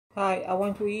Hi, I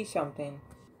want to eat something.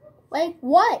 Like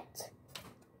what?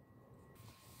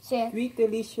 Say it. Sweet,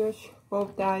 delicious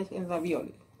pork thighs and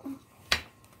ravioli.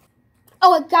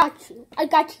 Oh, I got you. I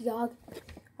got you, dog.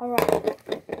 Alright.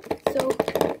 So,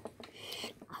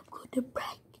 I'm going to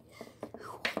break.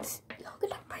 You're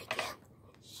going to break him.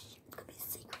 Shh, it's going to be a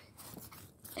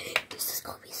secret. This is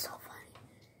going to be so funny.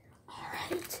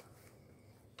 Alright.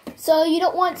 So, you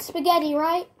don't want spaghetti,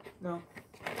 right? No.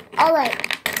 Alright.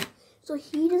 So,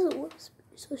 he doesn't want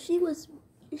she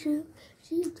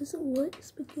doesn't want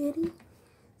spaghetti.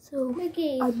 So, I'm going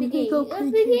to go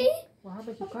cookie. What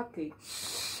happened to cupcake?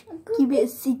 Keep it a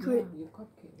secret. Yeah, your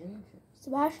cupcake, where is it?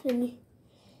 Sebastian,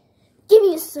 give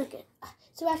me a second.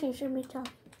 Sebastian, show me talk.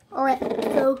 Alright,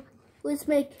 so let's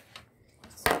make.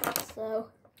 So,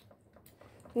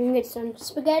 we're gonna get some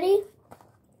spaghetti.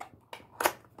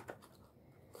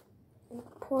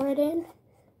 Pour it in.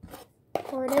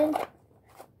 Pour it in.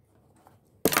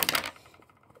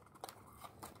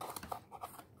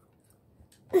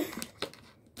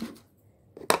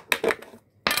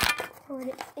 Pour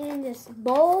it in this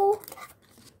bowl.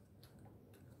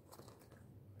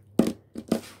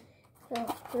 So now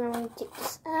I'm going to take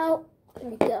this out. There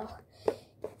we go.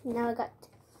 Now I got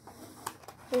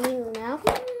it now.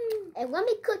 And let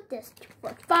me cook this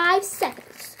for 5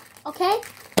 seconds. Okay?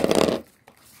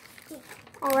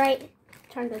 Alright.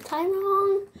 Turn the timer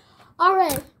on.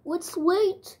 Alright. Let's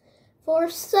wait for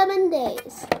 7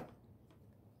 days.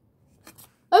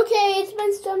 Okay, it's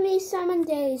been 77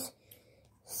 days.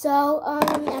 So, I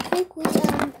think we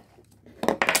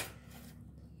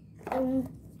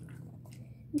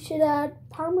should add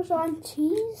Parmesan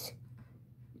cheese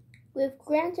with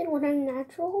granted 100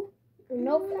 natural,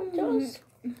 no fructose,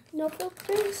 no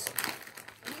filters.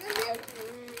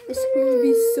 This is going to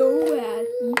be so bad.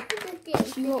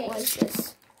 She won't like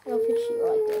this. I don't think she will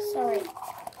like this. Alright.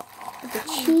 Put the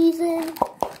cheese in.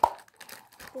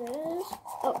 This.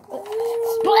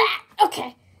 Splat!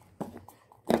 Okay.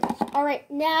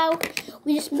 Alright, now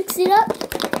we just mix it up.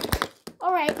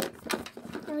 Alright.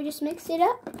 Now we just mix it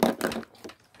up.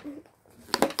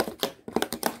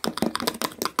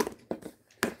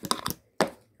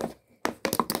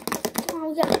 Now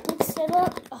we gotta mix it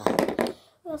up.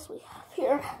 What else we have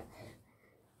here?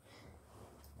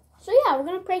 So yeah, we're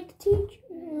gonna prank the teacher.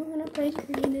 We're gonna prank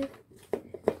Karina.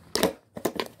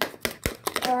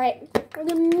 Alright, we're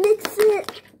gonna mix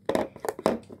it.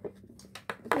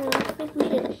 I think we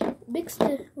should mix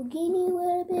the zucchini a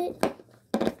little bit.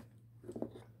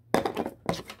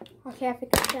 Okay, I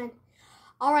think it's done.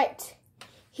 Alright,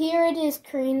 here it is,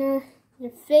 Karina.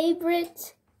 Your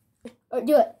favorite. Oh,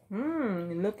 do it.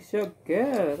 It looks so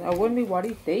good. I wonder what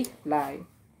it tastes like.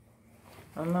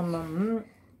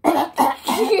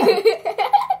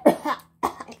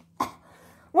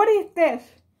 What is this?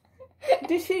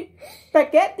 This is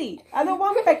spaghetti. I don't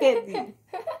want spaghetti.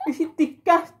 This is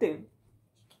disgusting.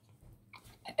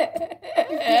 I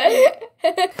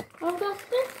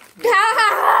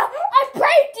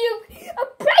pranked you! I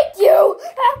pranked you!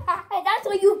 And that's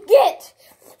what you get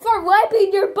for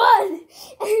wiping your butt and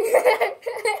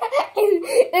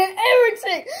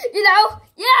everything, you know?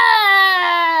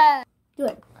 Yeah! Do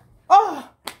it. Oh,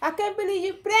 I can't believe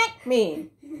you pranked me.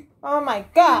 Oh my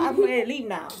God, I'm ready to leave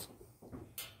now.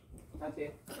 That's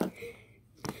it.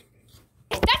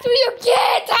 That's what you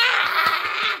get!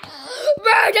 Ah!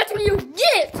 Bro, that's what you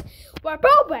get! We're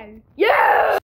open! Yeah!